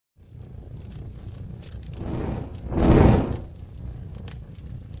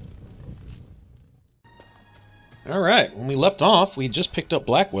Alright, when we left off, we just picked up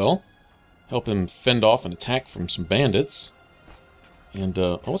Blackwell. Help him fend off an attack from some bandits. And,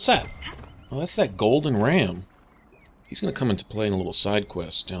 oh, what's that? Oh, that's that golden ram. He's going to come into play in a little side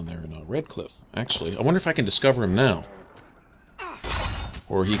quest down there in Redcliffe. Actually, I wonder if I can discover him now.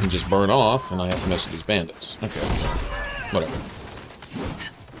 Or he can just burn off, and I have to mess with these bandits. Okay, whatever.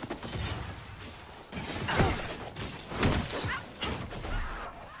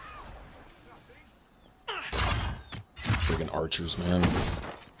 Friggin' archers, man.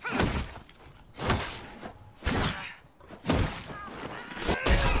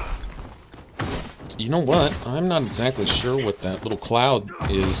 You know what? I'm not exactly sure what that little cloud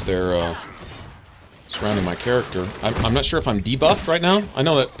is there surrounding my character. I'm not sure if I'm debuffed right now. I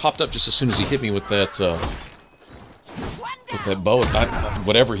know that popped up just as soon as he hit me with that bow.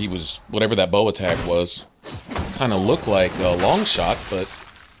 Whatever that bow attack was, kind of looked like a long shot, but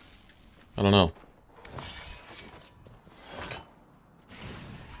I don't know.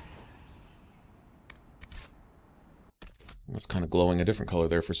 It's kind of glowing a different color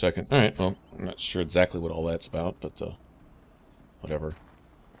there for a second. Alright, well, I'm not sure exactly what all that's about, but, whatever.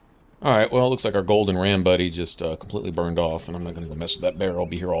 Alright, well, it looks like our golden ram buddy just completely burned off, and I'm not going to go mess with that bear. I'll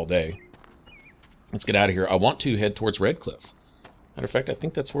be here all day. Let's get out of here. I want to head towards Redcliffe. Matter of fact, I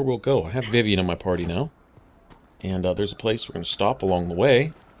think that's where we'll go. I have Vivienne in my party now. And there's a place we're going to stop along the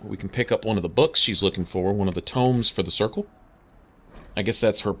way, where we can pick up one of the books she's looking for, one of the tomes for the circle. I guess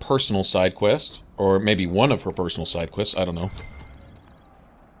that's her personal side quest, or maybe one of her personal side quests, I don't know.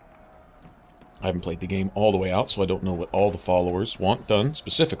 I haven't played the game all the way out, so I don't know what all the followers want done,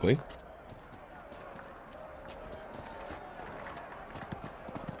 specifically.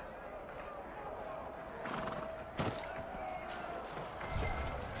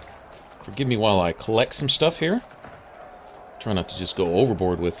 Forgive me while I collect some stuff here. Try not to just go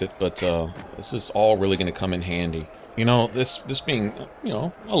overboard with it, but this is all really going to come in handy. You know, this being, you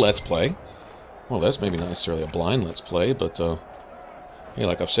know, a Let's Play. Well, that's maybe not necessarily a blind Let's Play, but, hey,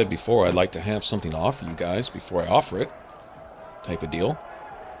 like I've said before, I'd like to have something to offer you guys before I offer it, type of deal.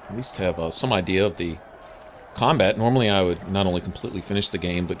 At least have some idea of the combat. Normally I would not only completely finish the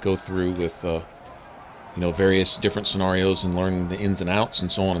game, but go through with, you know, various different scenarios and learn the ins and outs and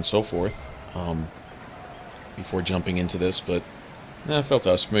so on and so forth, before jumping into this, but I felt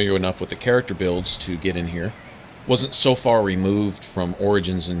I was familiar enough with the character builds to get in here. Wasn't so far removed from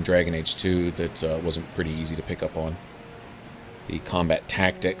Origins in Dragon Age 2 that wasn't pretty easy to pick up on. The combat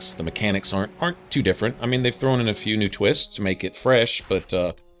tactics, the mechanics aren't too different. I mean, they've thrown in a few new twists to make it fresh, but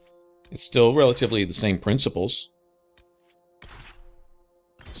it's still relatively the same principles.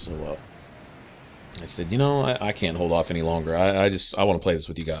 So I said, you know, I can't hold off any longer. I want to play this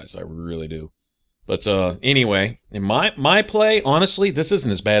with you guys. I really do. But anyway, in my play, honestly, this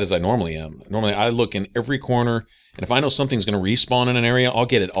isn't as bad as I normally am. Normally, I look in every corner, and if I know something's going to respawn in an area, I'll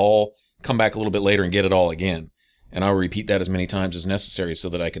get it all, come back a little bit later and get it all again. And I'll repeat that as many times as necessary so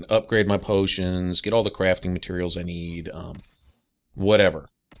that I can upgrade my potions, get all the crafting materials I need, whatever.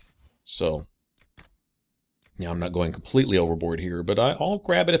 So, yeah, I'm not going completely overboard here, but I'll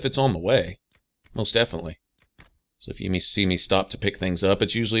grab it if it's on the way. Most definitely. So if you see me stop to pick things up,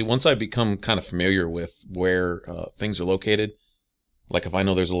 it's usually once I become kind of familiar with where things are located. Like if I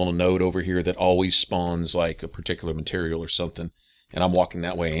know there's a little node over here that always spawns like a particular material or something, and I'm walking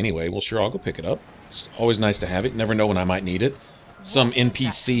that way anyway, well sure, I'll go pick it up. It's always nice to have it. Never know when I might need it. Some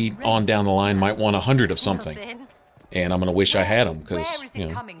NPC on down the line might want 100 of something, and I'm going to wish I had them, because, you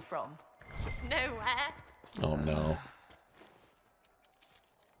know. Coming from? Nowhere. Oh no.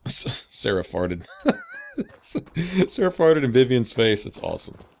 Sarah farted. Sarah farted in Vivienne's face. It's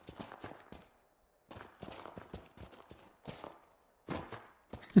awesome.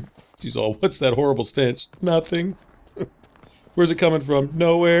 She's all, what's that horrible stench? Nothing. Where's it coming from?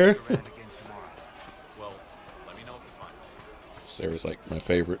 Nowhere. Sarah's like my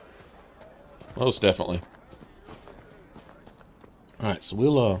favorite. Most definitely. Alright, so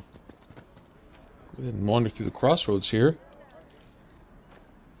we'll go ahead and wander through the crossroads here.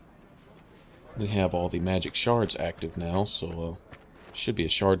 We have all the magic shards active now, so should be a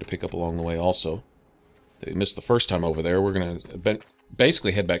shard to pick up along the way also. That we missed the first time over there. We're going to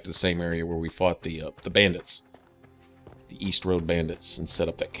basically head back to the same area where we fought the bandits. The East Road bandits, and set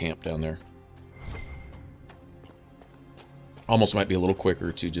up that camp down there. Almost might be a little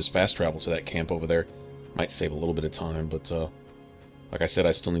quicker to just fast travel to that camp over there. Might save a little bit of time, but like I said,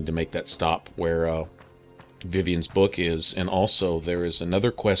 I still need to make that stop where Vivienne's book is, and also there is another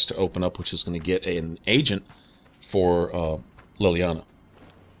quest to open up which is going to get an agent for Liliana,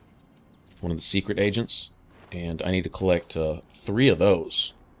 one of the secret agents, and I need to collect 3 of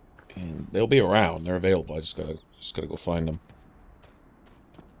those, and they'll be around, they're available. I just gotta Just gotta go find them.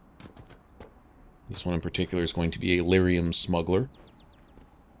 This one in particular is going to be a lyrium smuggler.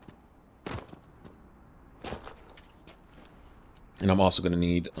 And I'm also going to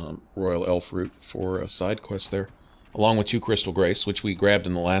need Royal Elf Root for a side quest there, along with 2 Crystal Grace, which we grabbed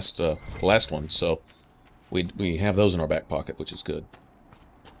in the last one. So we have those in our back pocket, which is good.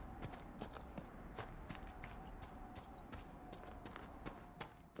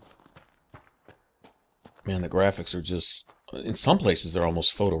 Man, the graphics are just, in some places they're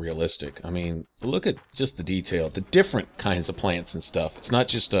almost photorealistic. I mean, look at just the detail, the different kinds of plants and stuff. It's not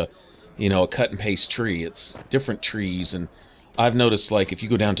just a, you know, a cut and paste tree. It's different trees. And I've noticed, like, if you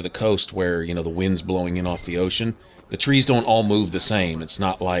go down to the coast where, you know, the wind's blowing in off the ocean, the trees don't all move the same. It's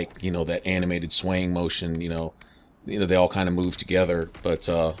not like, you know, that animated swaying motion, you know, they all kind of move together. But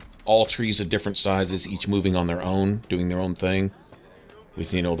all trees of different sizes, each moving on their own, doing their own thing,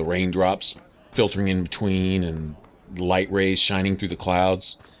 with, you know, the raindrops filtering in between and light rays shining through the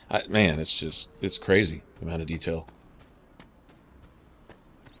clouds. Man, it's crazy, the amount of detail.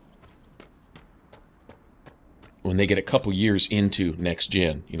 When they get a couple years into next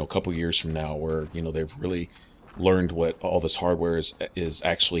gen, you know, a couple years from now, where, you know, they've really learned what all this hardware is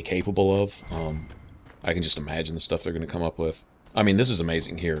actually capable of, I can just imagine the stuff they're going to come up with. I mean, this is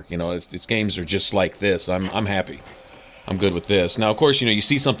amazing here. You know, if games are just like this, I'm happy. I'm good with this. Now, of course, you know, you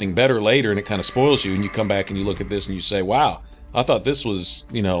see something better later and it kind of spoils you, and you come back and you look at this and you say, wow, I thought this was,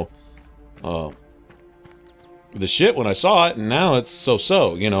 you know, the shit when I saw it, and now it's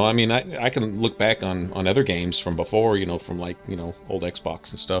so-so, you know. I mean, I can look back on other games from before, you know, from, like, you know, old Xbox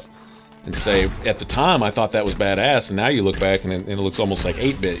and stuff, and say, at the time, I thought that was badass, and now you look back and it looks almost like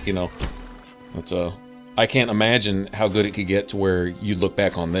 8-bit, you know. But, I can't imagine how good it could get to where you look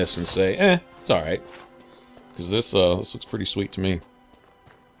back on this and say, it's alright. Because this looks pretty sweet to me.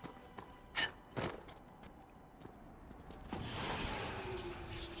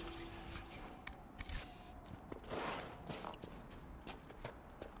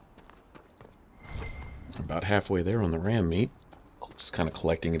 About halfway there on the ram meat. Just kind of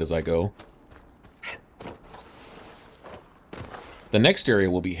collecting it as I go. The next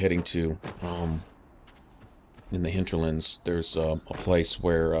area we'll be heading to, in the hinterlands, there's a place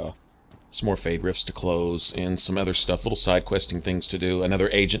where some more Fade Rifts to close, and some other stuff, little side questing things to do. Another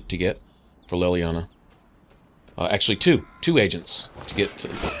agent to get for Leliana. Actually, two agents to get for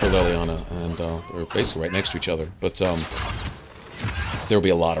Leliana, and they're basically right next to each other. But there'll be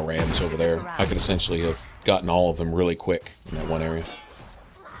a lot of rams over there. I could essentially have gotten all of them really quick in that one area.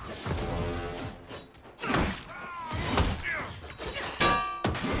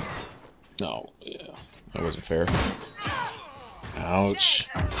 Oh, yeah, that wasn't fair. Ouch.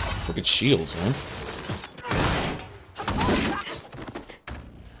 Look at shields, man.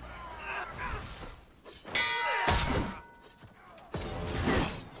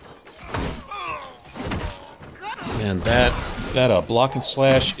 Man, that block and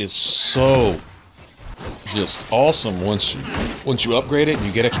slash is so just awesome once you upgrade it and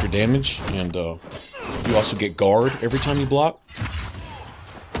you get extra damage, and you also get guard every time you block,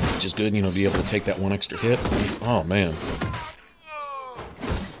 which is good, you know, be able to take that one extra hit. Oh man.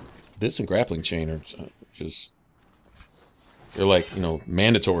 This and grappling chain are just, they're like, you know,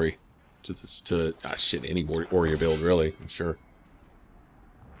 mandatory to shit, any warrior build, really, I'm sure.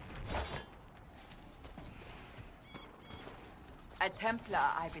 A Templar,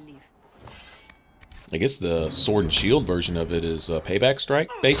 I believe. I guess the sword and shield version of it is payback strike,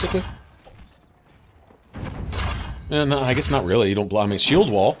 basically. No, I guess not really. You don't block. I mean,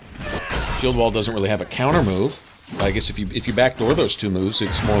 shield wall. Shield wall doesn't really have a counter move. I guess if you backdoor those two moves,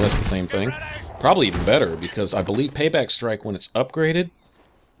 it's more or less the same thing. Probably even better, because I believe Payback Strike, when it's upgraded,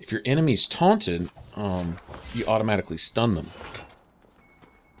 if your enemy's taunted, you automatically stun them.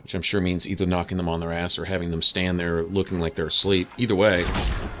 Which I'm sure means either knocking them on their ass or having them stand there looking like they're asleep. Either way,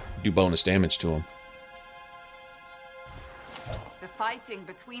 do bonus damage to them. The fighting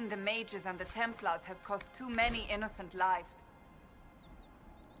between the mages and the Templars has cost too many innocent lives.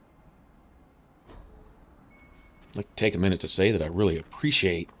 I'd like to take a minute to say that I really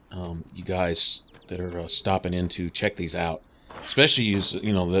appreciate you guys that are stopping in to check these out, especially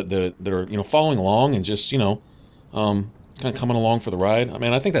you know, that are, you know, following along and just, you know, kind of coming along for the ride. I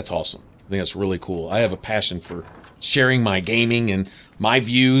mean, I think that's awesome. I think that's really cool. I have a passion for sharing my gaming and my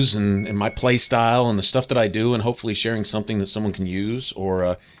views and my play style and the stuff that I do, and hopefully sharing something that someone can use,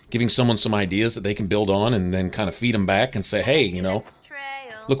 or giving someone some ideas that they can build on, and then kind of feed them back and say, hey, you know,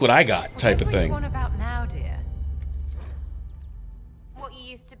 look what I got, type of thing. What about now, dear? What you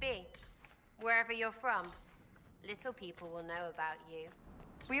used to be. Wherever you're from. Little people will know about you.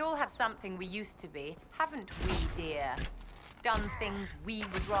 We all have something we used to be, haven't we, dear? Done things we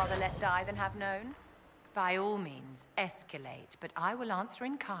would rather let die than have known? By all means, escalate, but I will answer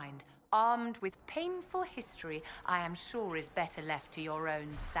in kind. Armed with painful history, I am sure is better left to your own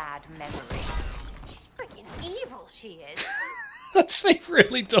sad memory. She's freaking evil, she is. They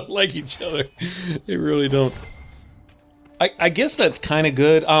really don't like each other. They really don't. I guess that's kind of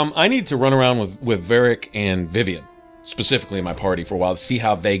good. I need to run around with Varric and Vivienne, specifically in my party, for a while to see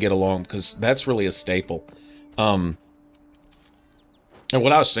how they get along, because that's really a staple. And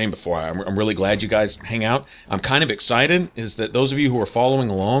what I was saying before, I'm really glad you guys hang out. I'm kind of excited, is that those of you who are following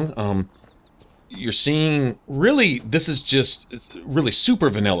along, you're seeing, really, this is just really super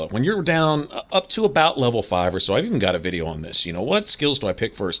vanilla. When you're down up to about level 5 or so, I've even got a video on this. You know, what skills do I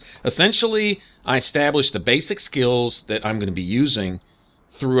pick first? Essentially, I established the basic skills that I'm going to be using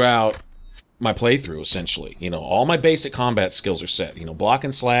throughout my playthrough, essentially. You know, all my basic combat skills are set. You know, block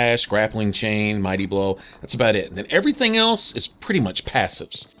and slash, grappling chain, mighty blow. That's about it. And then everything else is pretty much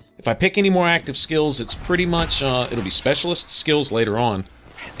passives. If I pick any more active skills, it's pretty much, it'll be specialist skills later on,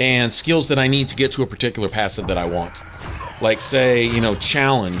 and skills that I need to get to a particular passive that I want. Like, say, you know,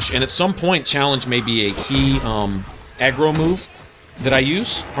 challenge. And at some point, challenge may be a key aggro move that I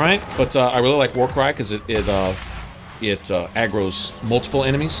use, right? But I really like Warcry because it aggroes multiple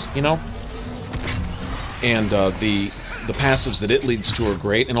enemies, you know? And the passives that it leads to are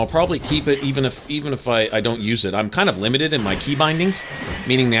great, and I'll probably keep it even if I don't use it. I'm kind of limited in my key bindings,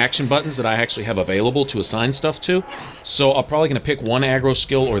 meaning the action buttons that I actually have available to assign stuff to. So I'm probably going to pick one aggro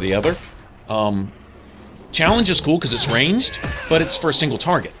skill or the other. Challenge is cool because it's ranged, but it's for a single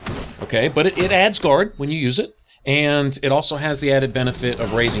target. Okay, but it adds guard when you use it, and it also has the added benefit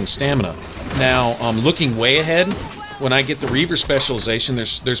of raising stamina. Now, looking way ahead, when I get the Reaver specialization,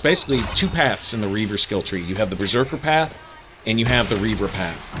 there's basically two paths in the Reaver skill tree. You have the Berserker path, and you have the Reaver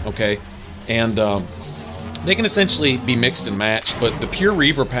path, okay? And they can essentially be mixed and matched, but the pure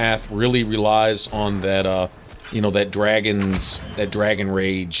Reaver path really relies on that, you know, that Dragon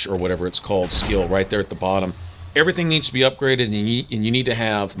Rage, or whatever it's called, skill right there at the bottom. Everything needs to be upgraded, and you need to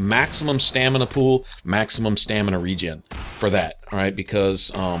have maximum stamina pool, maximum stamina regen for that, all right?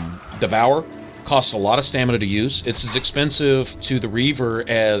 Because Devour costs a lot of stamina to use. It's as expensive to the Reaver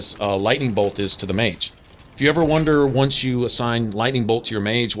as Lightning Bolt is to the Mage. If you ever wonder, once you assign Lightning Bolt to your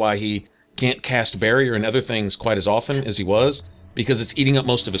Mage, why he can't cast Barrier and other things quite as often as he was, because it's eating up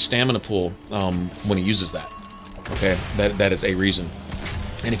most of his stamina pool when he uses that. Okay, that is a reason.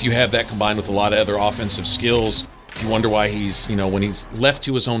 And if you have that combined with a lot of other offensive skills, if you wonder why he's, you know, when he's left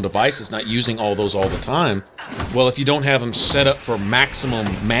to his own devices, not using all those all the time, well, if you don't have him set up for maximum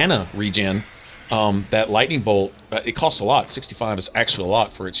mana regen, that Lightning Bolt, it costs a lot. 65 is actually a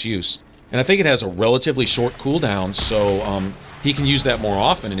lot for its use. And I think it has a relatively short cooldown, so he can use that more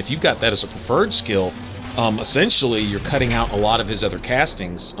often. And if you've got that as a preferred skill, essentially you're cutting out a lot of his other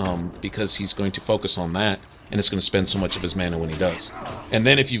castings because he's going to focus on that, and it's going to spend so much of his mana when he does. And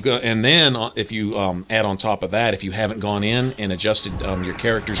then if you add on top of that, if you haven't gone in and adjusted your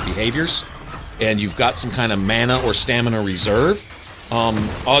character's behaviors, and you've got some kind of mana or stamina reserve,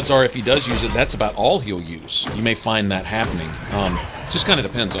 odds are if he does use it, that's about all he'll use. You may find that happening. Just kind of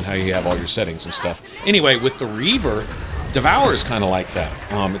depends on how you have all your settings and stuff. Anyway, with the Reaver, Devour is kind of like that.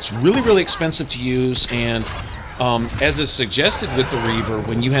 It's really, really expensive to use, and as is suggested with the Reaver,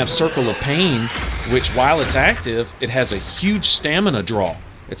 when you have Circle of Pain, which while it's active, it has a huge stamina draw.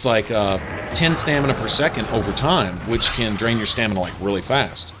 It's like 10 stamina per second over time, which can drain your stamina like really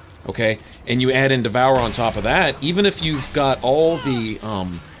fast. Okay, and you add in Devour on top of that, even if you've got all the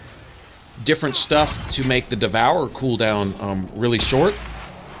different stuff to make the Devour cooldown really short,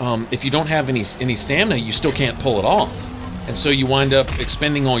 if you don't have any stamina, you still can't pull it off. And so you wind up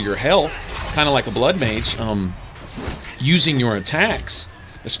expending all your health, kind of like a Blood Mage, using your attacks,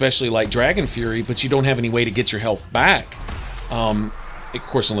 especially like Dragon Fury, but you don't have any way to get your health back. Of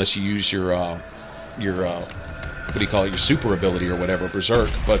course, unless you use your what do you call it, your super ability or whatever, Berserk,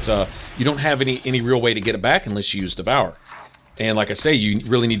 but you don't have any real way to get it back unless you use Devour. And like I say, you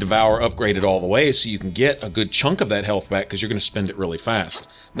really need Devour upgraded all the way so you can get a good chunk of that health back, because you're going to spend it really fast.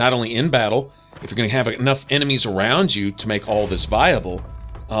 Not only in battle, if you're going to have enough enemies around you to make all this viable,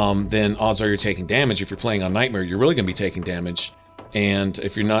 then odds are you're taking damage. If you're playing on Nightmare, you're really going to be taking damage. And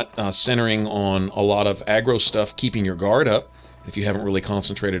if you're not centering on a lot of aggro stuff, keeping your guard up, if you haven't really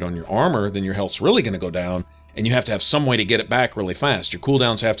concentrated on your armor, then your health's really going to go down, and you have to have some way to get it back really fast. Your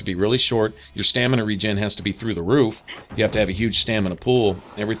cooldowns have to be really short. Your stamina regen has to be through the roof. You have to have a huge stamina pool.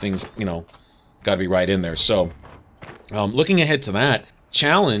 Everything's, you know, got to be right in there. So, looking ahead to that,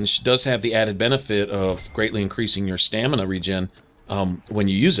 Challenge does have the added benefit of greatly increasing your stamina regen when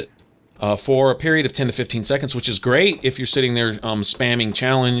you use it. For a period of 10 to 15 seconds, which is great if you're sitting there spamming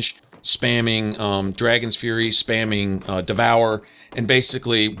challenge, spamming Dragon's Fury, spamming Devour, and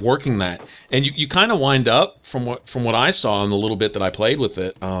basically working that. And you kind of wind up, from what I saw in the little bit that I played with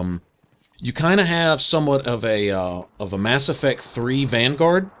it, you kind of have somewhat of a Mass Effect 3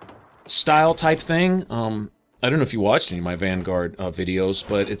 Vanguard style type thing. I don't know if you watched any of my Vanguard videos,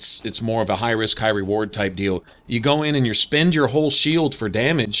 but it's more of a high risk, high reward type deal. You go in and you spend your whole shield for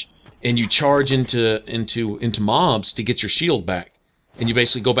damage, and you charge into mobs to get your shield back. And you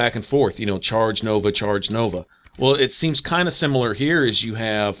basically go back and forth, you know, charge Nova, charge Nova. Well, it seems kind of similar here as you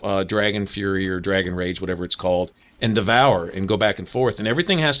have Dragon Fury or Dragon Rage, whatever it's called, and Devour, and go back and forth. And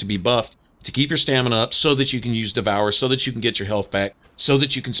everything has to be buffed to keep your stamina up so that you can use Devour, so that you can get your health back, so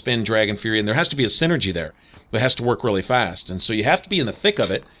that you can spend Dragon Fury. And there has to be a synergy there. But it has to work really fast. And so you have to be in the thick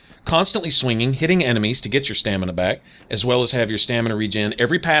of it, constantly swinging, hitting enemies to get your stamina back, as well as have your stamina regen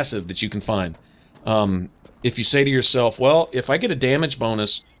every passive that you can find. If you say to yourself, well, if I get a damage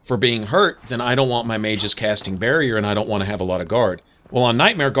bonus for being hurt, then I don't want my mages casting barrier and I don't want to have a lot of guard. Well, on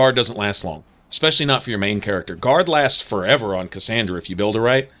Nightmare, guard doesn't last long, especially not for your main character. Guard lasts forever on Cassandra if you build her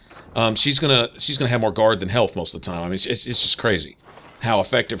right. She's gonna have more guard than health most of the time. I mean, it's just crazy how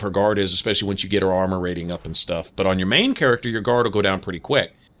effective her guard is, especially once you get her armor rating up and stuff. But on your main character, your guard will go down pretty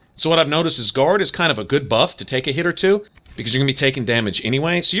quick. So what I've noticed is guard is kind of a good buff to take a hit or two, because you're going to be taking damage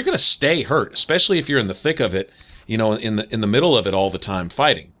anyway, so you're going to stay hurt, especially if you're in the thick of it, you know, in the middle of it all the time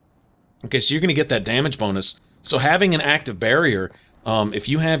fighting. Okay, so you're going to get that damage bonus. So having an active barrier, if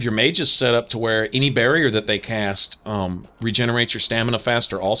you have your mages set up to where any barrier that they cast regenerates your stamina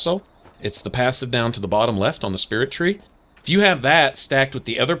faster also, it's the passive down to the bottom left on the spirit tree. If you have that stacked with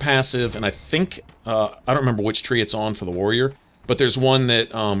the other passive, and I think, I don't remember which tree it's on for the warrior, but there's one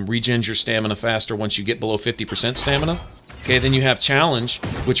that regens your stamina faster once you get below 50% stamina. Okay, then you have Challenge,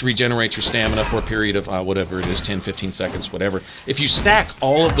 which regenerates your stamina for a period of, whatever it is, 10, 15 seconds, whatever. If you stack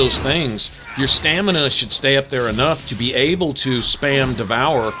all of those things, your stamina should stay up there enough to be able to spam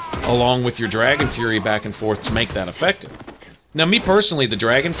Devour along with your Dragon Fury back and forth to make that effective. Now, me personally, the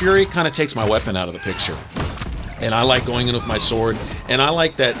Dragon Fury kind of takes my weapon out of the picture. And I like going in with my sword, and I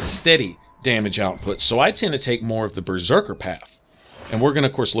like that steady damage output, so I tend to take more of the Berserker path. And we're going to,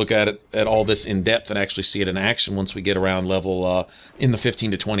 of course, look at all this in depth and actually see it in action once we get around level in the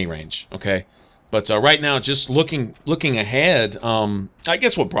 15 to 20 range, okay? But right now, just looking ahead, I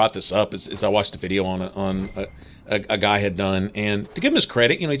guess what brought this up is I watched a video on a guy had done, and to give him his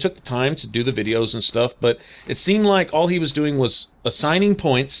credit, you know, he took the time to do the videos and stuff, but it seemed like all he was doing was assigning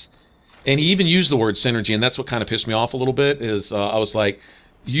points, and he even used the word synergy, and that's what kind of pissed me off a little bit, is I was like,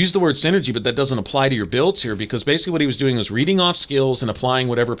 use the word synergy, but that doesn't apply to your builds here, because basically what he was doing was reading off skills and applying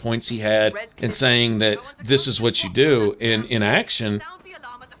whatever points he had and saying that this is what you do in action.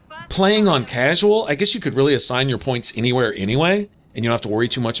 Playing on casual, I guess you could really assign your points anywhere anyway, and you don't have to worry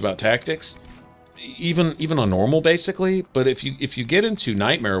too much about tactics, even on normal basically. But if you get into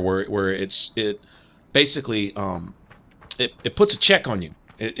Nightmare where it basically it puts a check on you.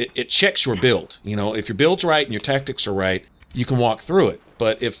 It checks your build. You know, if your build's right and your tactics are right, you can walk through it.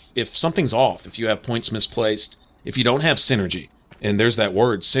 But if something's off, if you have points misplaced, if you don't have synergy, and there's that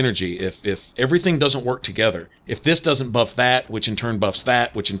word, synergy, if everything doesn't work together, if this doesn't buff that, which in turn buffs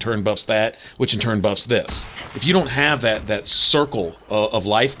that, which in turn buffs that, which in turn buffs this, if you don't have that circle of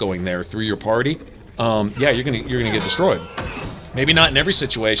life going there through your party, yeah, you're gonna get destroyed. Maybe not in every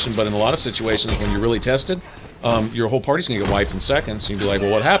situation, but in a lot of situations when you're really tested, your whole party's gonna get wiped in seconds. You'd be like,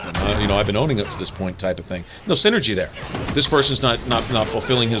 well, what happened? You know, I've been owning up to this point, type of thing. No synergy there. This person's not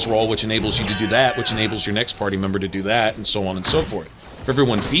fulfilling his role, which enables you to do that, which enables your next party member to do that, and so on and so forth. If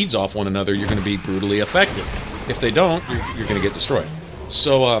everyone feeds off one another, you're gonna be brutally effective. If they don't, you're gonna get destroyed.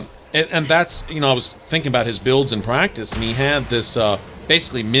 So, and that's, you know, I was thinking about his builds in practice, and he had this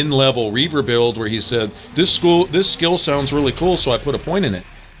basically min-level Reaver build where he said, this skill sounds really cool, so I put a point in it.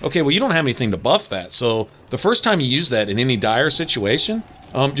 Okay, well, you don't have anything to buff that, so the first time you use that in any dire situation,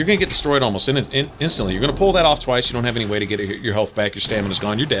 you're going to get destroyed almost instantly. You're going to pull that off twice, you don't have any way to get your health back, your stamina's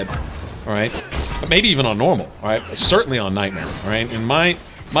gone, you're dead, alright? Maybe even on normal, alright? Certainly on Nightmare, alright? And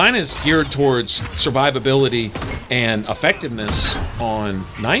mine is geared towards survivability and effectiveness on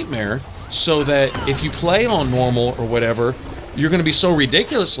Nightmare, so that if you play on normal or whatever, you're going to be so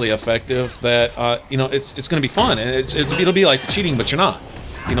ridiculously effective that, you know, it's going to be fun, and it'll be like cheating, but you're not.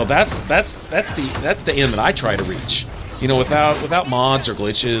 You know, that's the end that I try to reach. You know, without mods or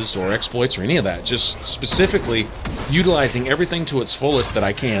glitches or exploits or any of that. Just specifically utilizing everything to its fullest that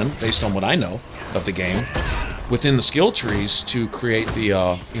I can, based on what I know of the game, within the skill trees to create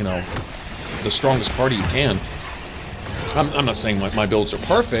the you know, the strongest party you can. I'm not saying my builds are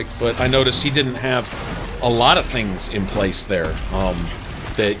perfect, but I noticed he didn't have a lot of things in place there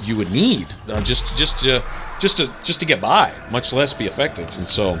that you would need just to get by, much less be effective. And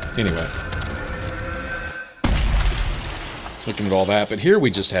so, anyway, looking at all that, but here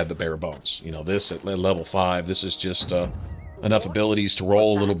we just had the bare bones. You know, this at level 5, this is just enough abilities to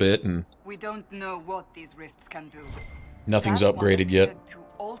roll a little bit, and we don't know what these rifts can do. nothing's That one upgraded yet. appeared to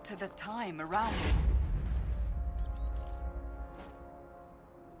alter the time around it.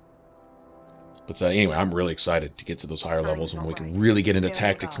 But anyway, I'm really excited to get to those higher levels and we can really get into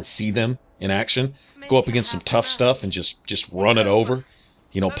tactics and see them in action. Go up against some tough stuff and just run it over.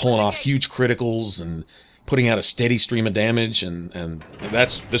 You know, pulling off huge criticals and putting out a steady stream of damage. And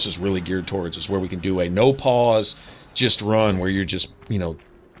this is really geared towards is where we can do a no pause, just run, where you're just, you know,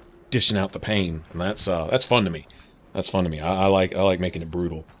 dishing out the pain. And that's fun to me. That's fun to me. I like making it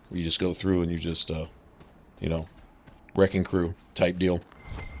brutal. Where you just go through and you just, you know, wrecking crew type deal.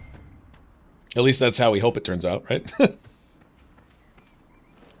 At least that's how we hope it turns out, right?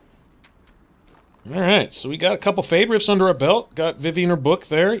 Alright, so we got a couple favorites under our belt. Got Vivienne her book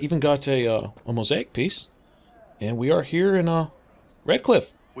there. Even got a mosaic piece. And we are here in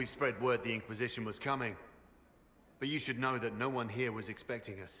Redcliffe. We spread word the Inquisition was coming. But you should know that no one here was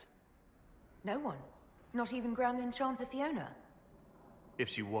expecting us. No one? Not even Grand Enchanter Fiona? If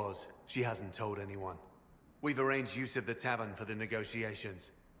she was, she hasn't told anyone. We've arranged use of the tavern for the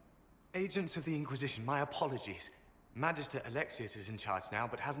negotiations. Agents of the Inquisition, my apologies. Magister Alexius is in charge now,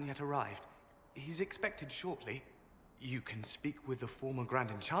 but hasn't yet arrived. He's expected shortly. You can speak with the former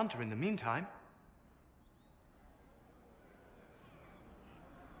Grand Enchanter in the meantime.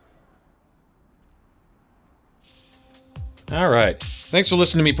 Alright, thanks for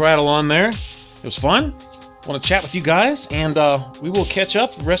listening to me prattle on there. It was fun. I want to chat with you guys, and we will catch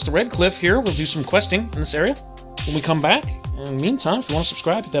up the rest of Redcliffe here. We'll do some questing in this area when we come back. In the meantime, if you want to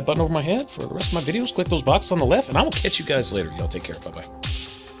subscribe, hit that button over my head for the rest of my videos. Click those boxes on the left, and I will catch you guys later. Y'all take care. Bye-bye.